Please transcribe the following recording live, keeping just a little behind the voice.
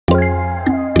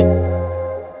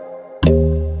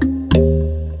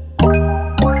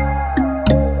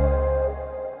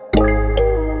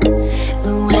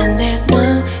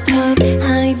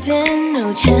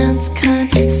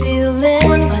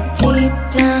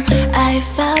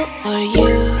felt for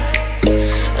you.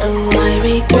 Oh, I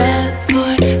regret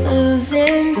for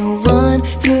losing the one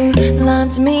who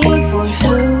loved me, for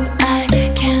who I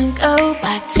can't go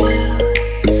back to.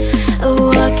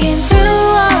 Walking through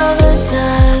all the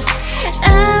dust,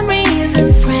 memories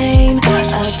and frame, a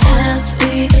past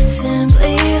we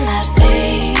simply let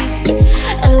fade.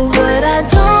 But I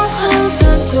don't close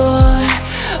the door,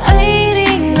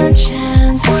 waiting a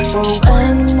chance for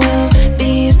when we'll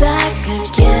be back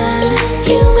again.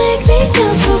 You make me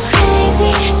feel so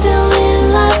crazy, still in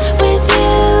love with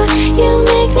you. You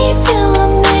make me feel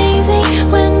amazing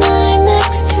when I'm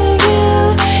next to you.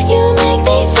 You make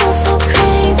me feel so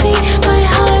crazy, my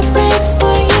heart breaks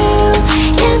for you.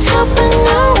 Can't help but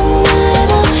know that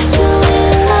I'm still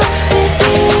in love with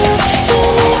you. You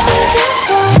make me feel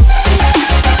so.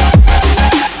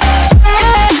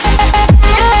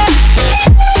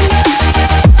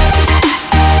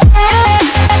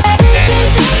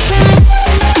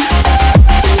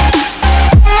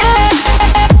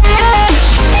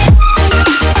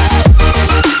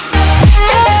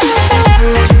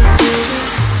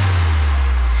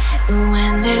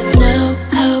 When there's no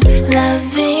hope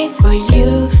loving for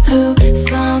you who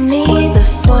saw me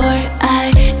before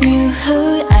I knew who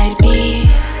I'd be.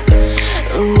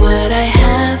 What I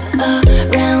have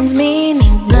around me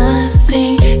means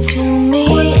nothing to me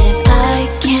if I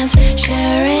can't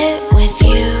share it with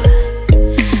you.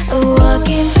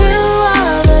 Walking through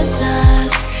all the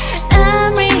dust,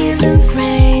 memories and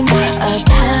frame, a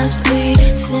past we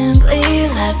simply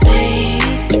let fade.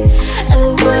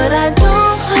 But I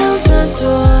don't close the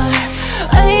door,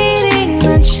 waiting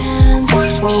a chance for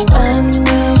when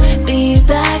we'll be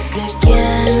back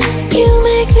again. You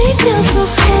make me feel so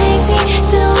crazy,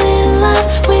 still in love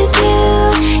with you.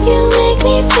 You make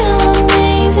me feel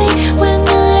amazing when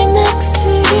I'm next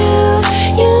to you.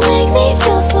 You make me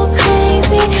feel so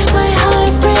crazy, my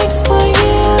heart breaks for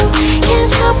you.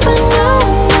 Can't help but know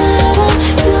that I'm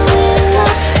still in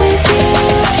love with you.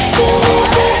 You make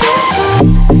me feel so.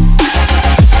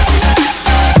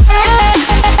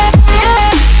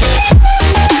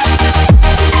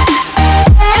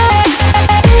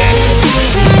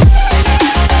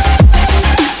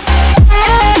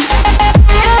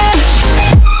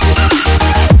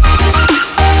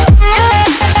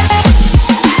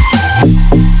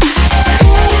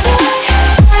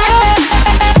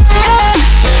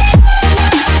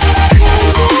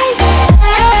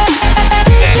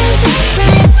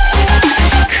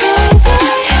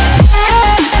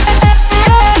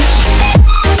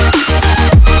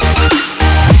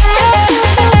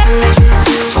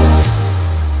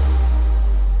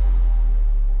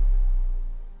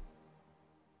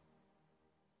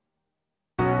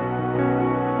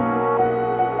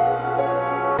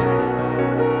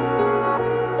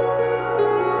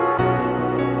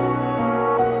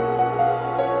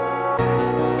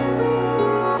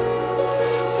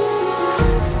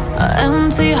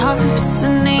 Empty hearts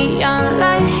and neon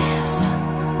lights,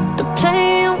 they're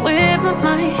playing with my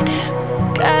mind.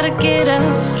 Gotta get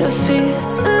out of here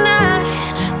tonight.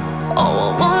 Oh, I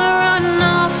wanna run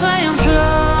off and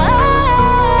fly.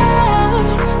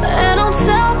 And I'll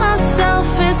tell myself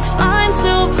it's fine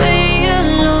to be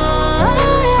alone,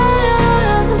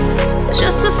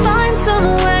 just to find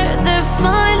somewhere that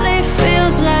finally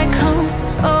feels like home.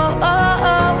 Oh, oh,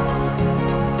 oh.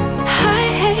 I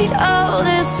hate all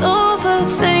this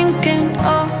overthinking.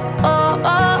 Oh, oh,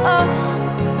 oh, oh.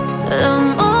 The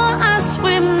more I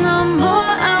swim, the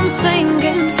more I'm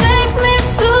sinking. Take me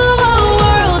to a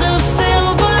world of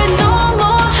silver. No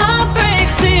more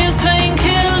heartbreaks, tears,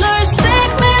 painkillers.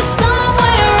 Take me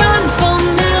somewhere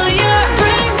unfamiliar.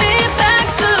 Bring me back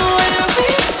to where we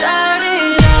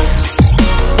started out.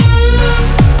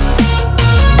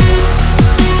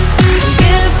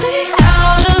 Get me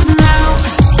out of now.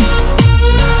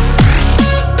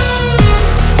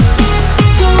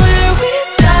 To where we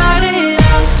started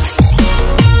out.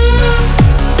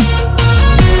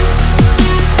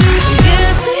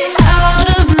 Get me out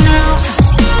of now.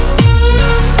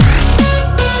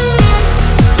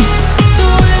 To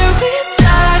where we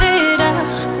started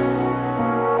out.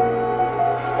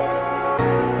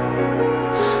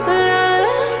 La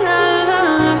la la la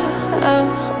la.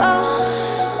 Oh, oh.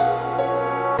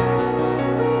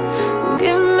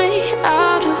 Get me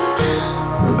out of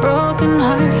broken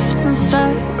hearts and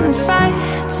starting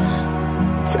fights,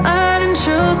 turning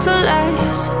truth to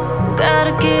lies.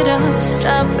 Gotta get up,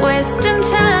 stop wasting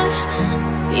time.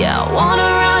 Yeah, I wanna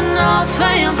run off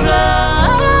and fly.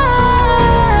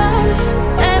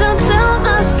 And I'll tell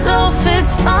myself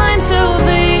it's fine to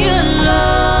be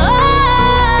alone,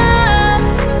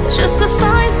 just to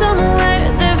find somewhere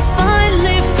that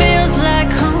finally feels like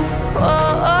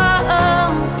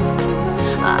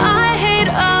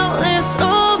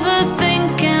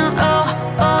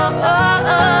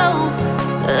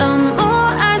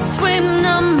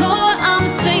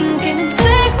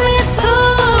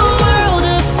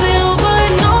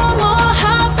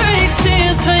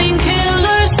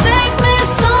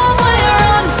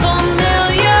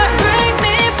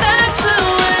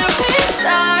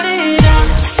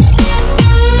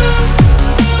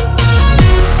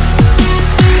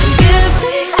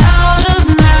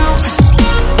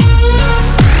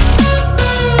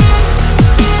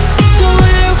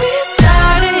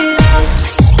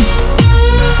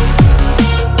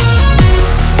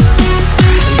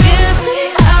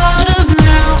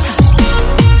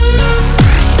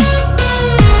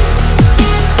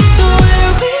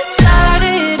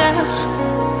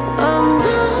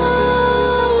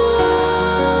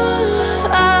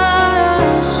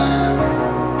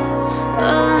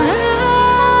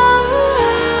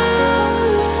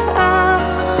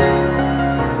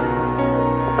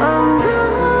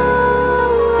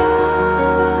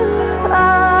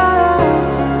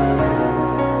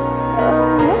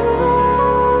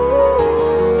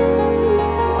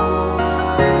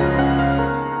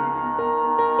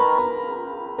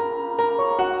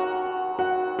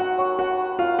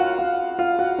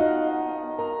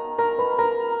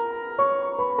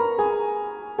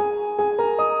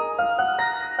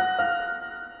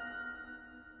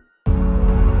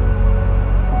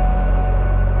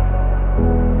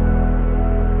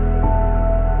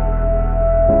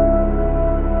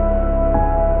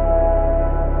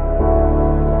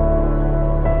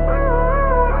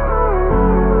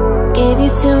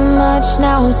too much,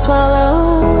 now I'm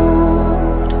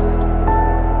swallowed.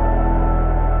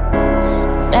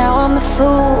 Now I'm the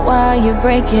fool while you're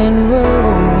breaking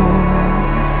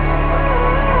rules.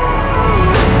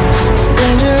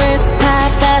 Dangerous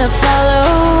path that I follow.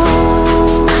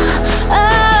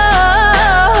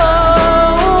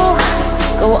 Oh,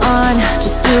 go on,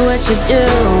 just do what you do.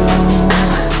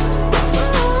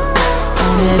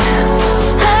 And it hurts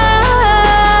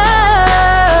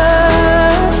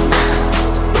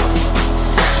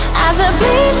as I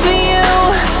bleed for you,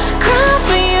 cry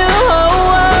for you.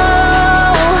 Oh, oh.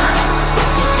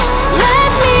 Let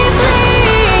me bleed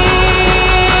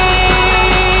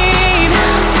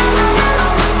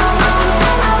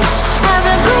as I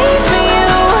bleed for you,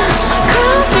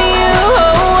 cry for you.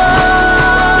 Oh,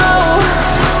 oh.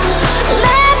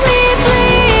 Let me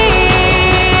bleed.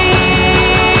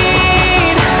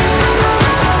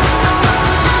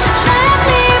 Let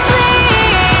me bleed.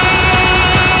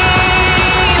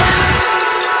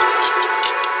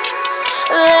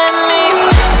 Let me.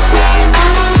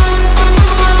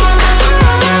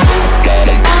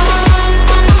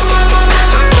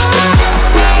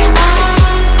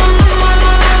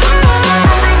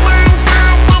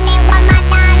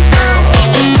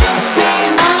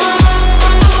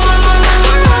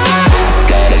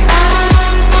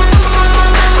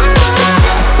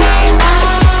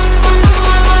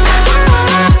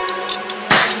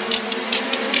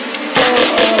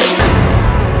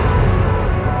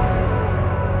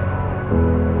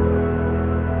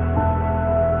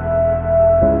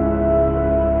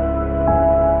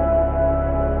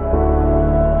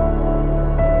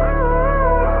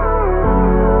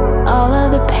 All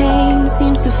of the pain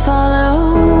seems to follow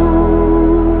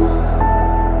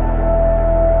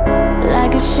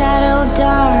like a shadow,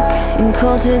 dark and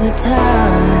cold to the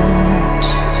touch.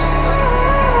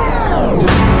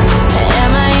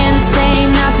 Am I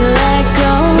insane not to let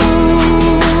go?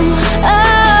 Oh,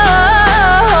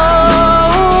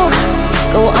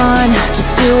 go on,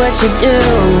 just do what you do.